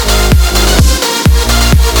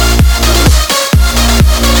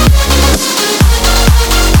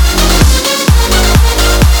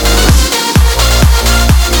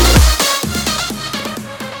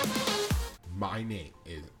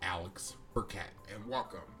Kent, and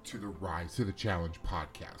welcome to the Rise to the Challenge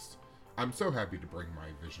podcast. I'm so happy to bring my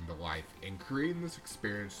vision to life and creating this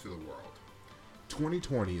experience to the world.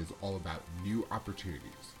 2020 is all about new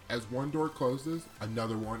opportunities. As one door closes,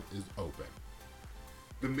 another one is open.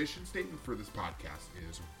 The mission statement for this podcast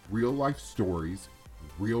is real life stories,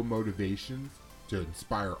 real motivations to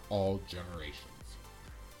inspire all generations.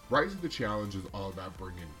 Rise to the Challenge is all about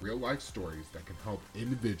bringing real life stories that can help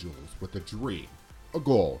individuals with a dream, a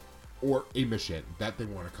goal, or a mission that they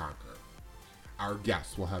want to conquer. Our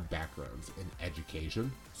guests will have backgrounds in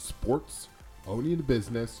education, sports, owning a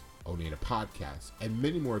business, owning a podcast, and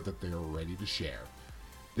many more that they are ready to share.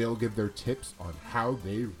 They'll give their tips on how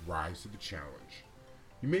they rise to the challenge.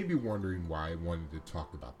 You may be wondering why I wanted to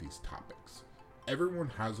talk about these topics. Everyone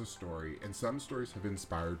has a story, and some stories have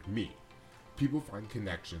inspired me. People find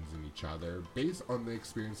connections in each other based on the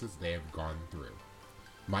experiences they have gone through.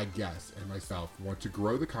 My guests and myself want to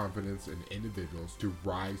grow the confidence in individuals to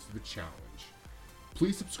rise to the challenge.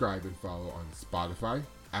 Please subscribe and follow on Spotify,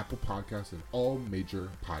 Apple Podcasts, and all major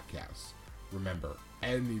podcasts. Remember,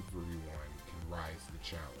 everyone can rise to the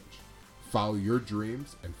challenge. Follow your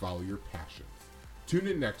dreams and follow your passions. Tune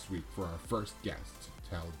in next week for our first guest to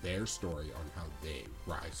tell their story on how they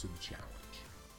rise to the challenge.